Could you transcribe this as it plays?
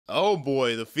Oh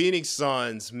boy, the Phoenix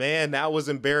Suns. Man, that was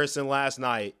embarrassing last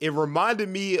night. It reminded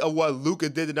me of what Luka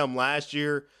did to them last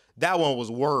year. That one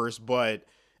was worse, but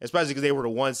especially because they were the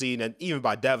one seed, and even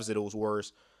by deficit, it was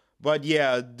worse. But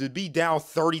yeah, to be down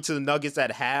 30 to the Nuggets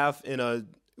at half in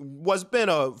what's been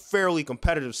a fairly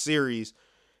competitive series,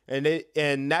 and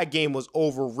that game was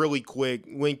over really quick.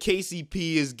 When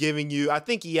KCP is giving you, I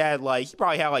think he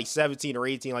probably had like 17 or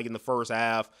 18 like in the first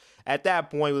half. At that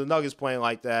point, with the Nuggets playing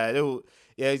like that,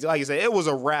 yeah, like I said, it was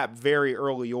a wrap very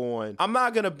early on. I'm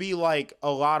not going to be like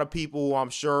a lot of people who I'm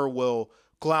sure will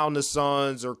clown the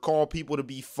Suns or call people to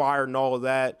be fired and all of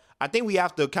that. I think we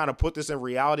have to kind of put this in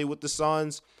reality with the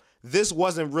Suns. This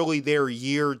wasn't really their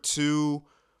year to,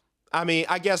 I mean,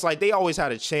 I guess like they always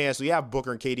had a chance. So you have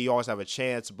Booker and KD always have a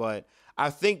chance, but I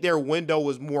think their window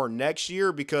was more next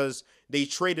year because they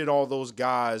traded all those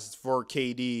guys for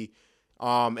KD.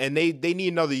 And they need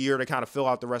another year to kind of fill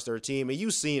out the rest of their team. And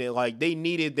you've seen it. Like, they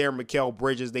needed their Mikal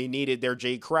Bridges. They needed their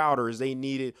Jay Crowders. They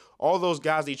needed all those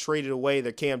guys they traded away,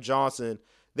 their Cam Johnson.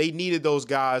 They needed those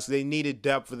guys. They needed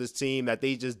depth for this team that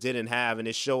they just didn't have, and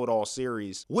it showed all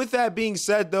series. With that being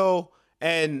said, though,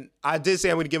 and I did say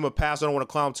I'm going to give them a pass. I don't want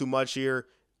to clown too much here.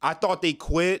 I thought they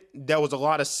quit. There was a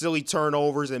lot of silly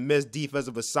turnovers and missed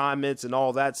defensive assignments and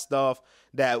all that stuff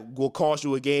that will cost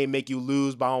you a game, make you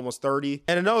lose by almost 30.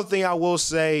 And another thing I will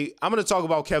say, I'm going to talk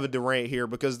about Kevin Durant here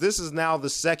because this is now the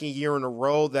second year in a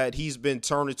row that he's been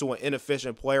turned into an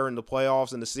inefficient player in the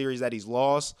playoffs in the series that he's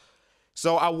lost.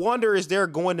 So I wonder, is there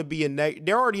going to be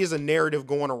there already is a narrative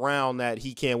going around that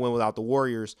he can't win without the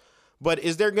Warriors, but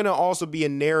is there going to also be a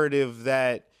narrative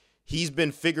that he's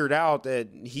been figured out, that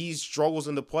he struggles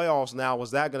in the playoffs now?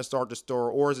 Was that going to start the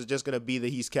story, or is it just going to be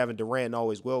that he's Kevin Durant and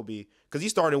always will be? Because he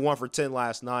started 1 for 10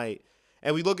 last night.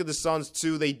 And we look at the Suns,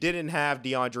 too. They didn't have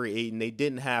DeAndre Ayton. They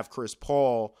didn't have Chris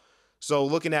Paul. So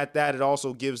looking at that, it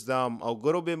also gives them a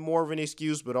little bit more of an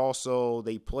excuse, but also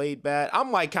they played bad.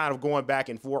 I'm like kind of going back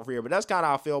and forth here, but that's kind of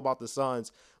how I feel about the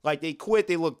Suns. Like, they quit.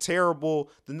 They look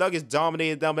terrible. The Nuggets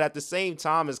dominated them, but at the same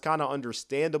time, it's kind of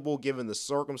understandable given the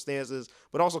circumstances,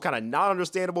 but also kind of not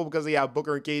understandable because they have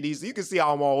Booker and KD. So you can see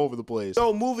how I'm all over the place.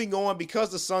 So moving on,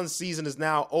 because the Suns season is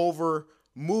now over,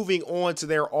 moving on to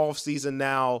their offseason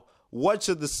now, what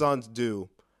should the Suns do?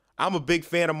 I'm a big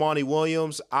fan of Monty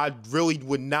Williams. I really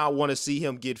would not want to see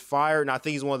him get fired, and I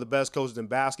think he's one of the best coaches in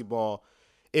basketball.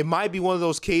 It might be one of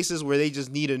those cases where they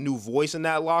just need a new voice in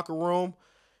that locker room,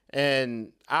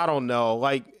 and I don't know.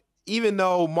 Like, even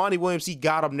though Monty Williams, he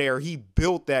got him there, he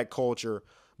built that culture.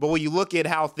 But when you look at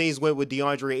how things went with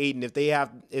DeAndre Ayton, if they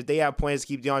have plans to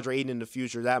keep DeAndre Ayton in the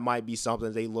future, that might be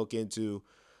something they look into.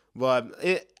 But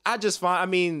I just find, I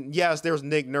mean, yes, there's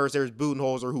Nick Nurse, there's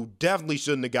Budenholzer, who definitely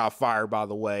shouldn't have got fired, by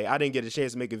the way. I didn't get a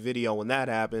chance to make a video when that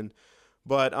happened.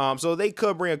 But so they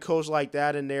could bring a coach like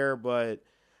that in there. But,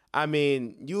 I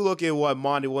mean, you look at what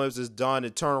Monty Williams has done to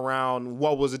turn around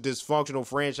what was a dysfunctional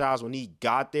franchise when he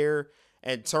got there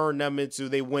and turn them into,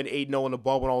 they went 8-0 in the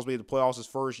bubble and almost made the playoffs his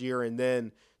first year, and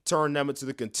then turn them into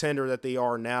the contender that they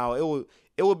are now.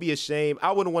 It would be a shame.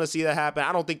 I wouldn't want to see that happen.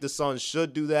 I don't think the Suns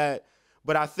should do that.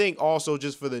 But I think also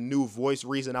just for the new voice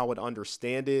reason, I would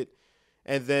understand it.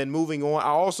 And then moving on, I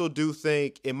also do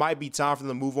think it might be time for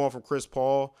them to move on from Chris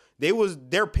Paul.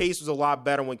 Their pace was a lot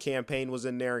better when Cam Payne was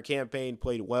in there, and Cam Payne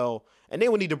played well. And they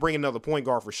would need to bring another point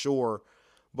guard for sure.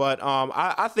 But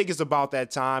I think it's about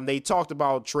that time. They talked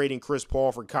about trading Chris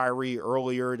Paul for Kyrie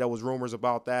earlier. There was rumors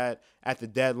about that at the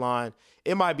deadline.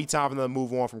 It might be time for them to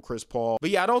move on from Chris Paul. But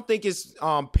yeah, I don't think it's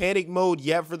panic mode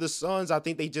yet for the Suns. I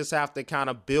think they just have to kind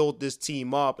of build this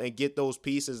team up and get those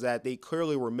pieces that they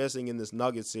clearly were missing in this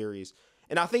Nuggets series.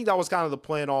 And I think that was kind of the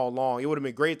plan all along. It would have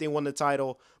been great if they won the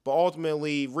title, but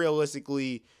ultimately,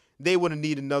 realistically, they would have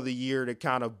needed another year to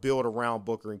kind of build around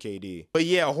Booker and KD. But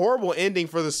yeah, horrible ending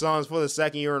for the Suns for the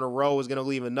second year in a row is going to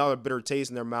leave another bitter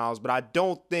taste in their mouths. But I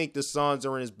don't think the Suns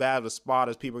are in as bad of a spot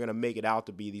as people are going to make it out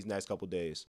to be these next couple days.